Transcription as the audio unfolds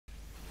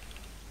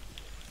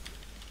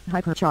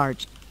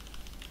Hypercharge.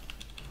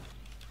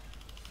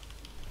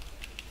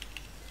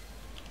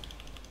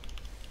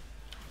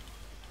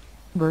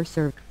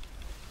 Berserk.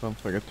 Don't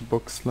forget the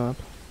book slap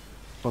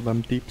for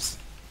them deeps.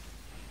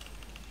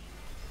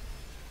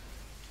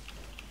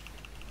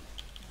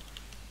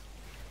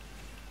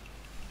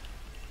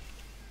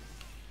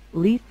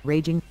 Leaf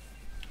Raging.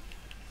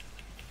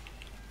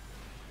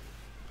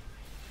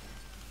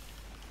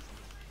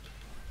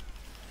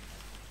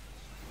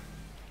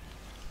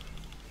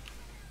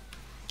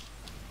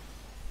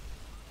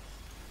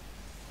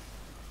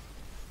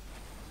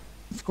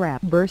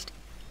 Scrap Burst.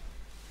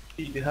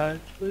 Be behind,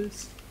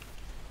 please.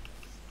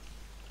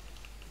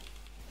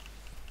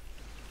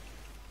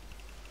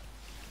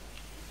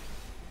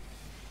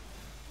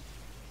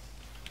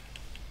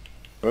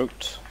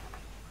 Root.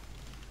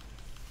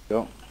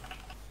 Go.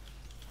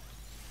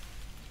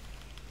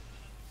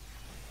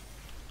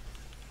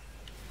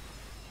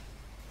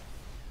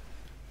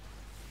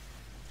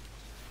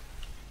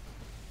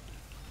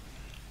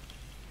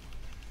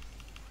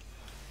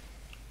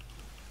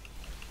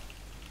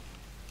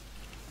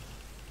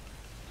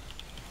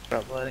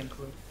 Grab lighting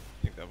clue.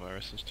 I think that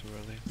virus is too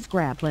early.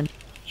 Scraplin.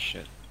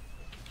 Shit.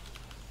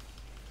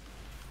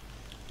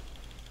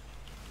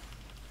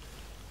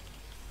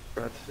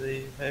 Grab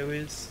the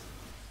highways.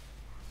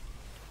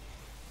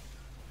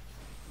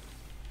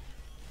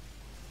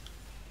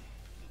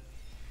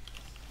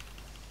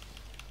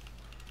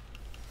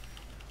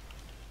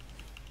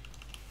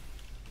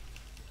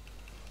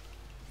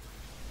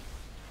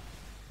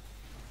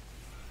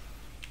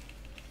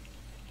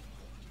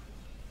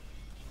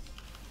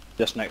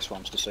 This next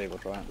one's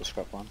disabled, right? The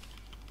scrap one.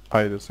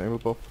 I disable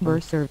both.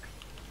 Berserk.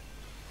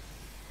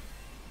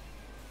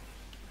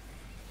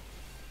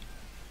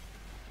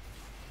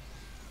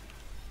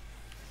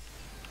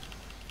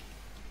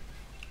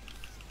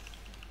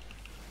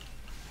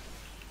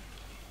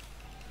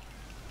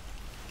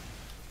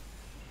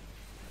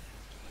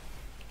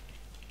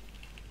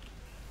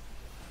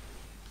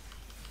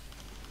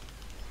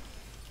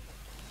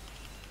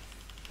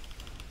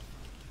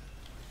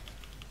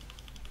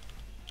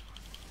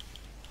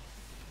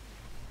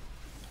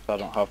 I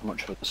don't have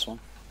much for this one.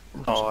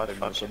 Oh, I Just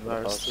fucking for the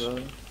virus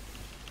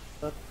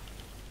cards.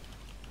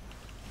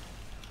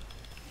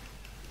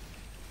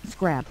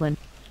 Scraplin.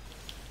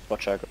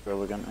 Watch out,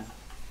 go again.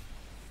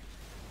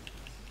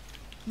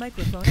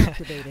 Microphone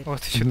activated.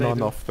 What should I None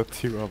do? of the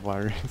two are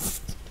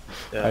virus.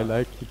 Yeah. I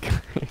like you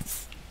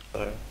guys.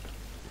 So,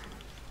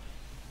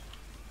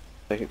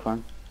 Take it,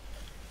 Clan.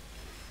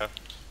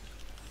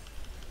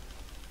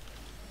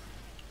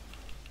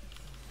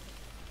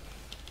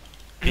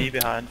 be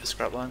behind for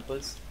scrap line,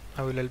 please.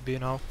 I will LB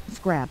now.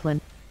 Scraplin.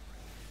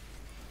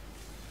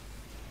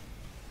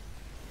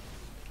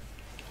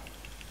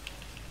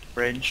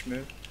 Range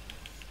move.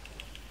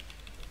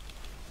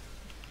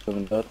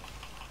 7 dead.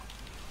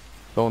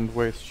 Don't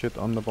waste shit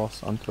on the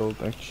boss until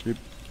it actually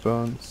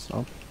burns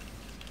up.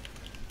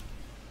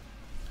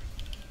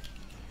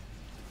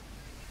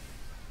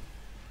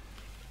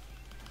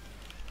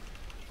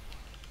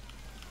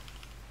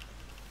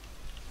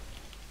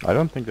 I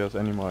don't think there's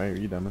any more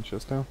AoE damage,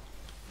 is there?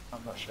 I'm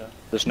not sure.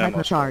 There's no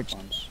more scrap Hypercharged.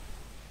 ones.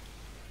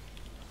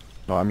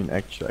 No, I mean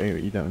actual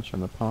AoE damage on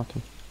the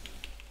party.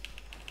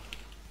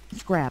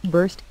 Scrap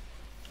Burst.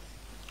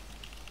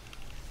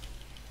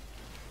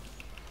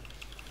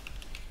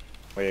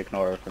 We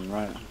ignore everything,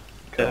 right?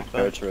 Yeah, Okay,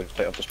 go to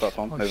rotate off this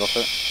platform, move off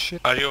it.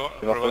 Shit. Are you Move off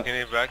it. provoking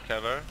it back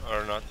ever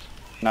or not?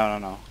 No, no,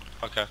 no.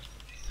 Okay.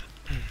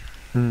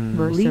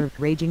 Berserk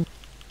Raging.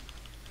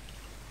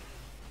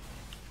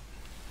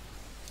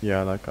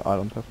 Yeah, like I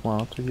don't have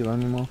mana to heal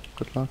anymore.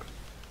 Good luck.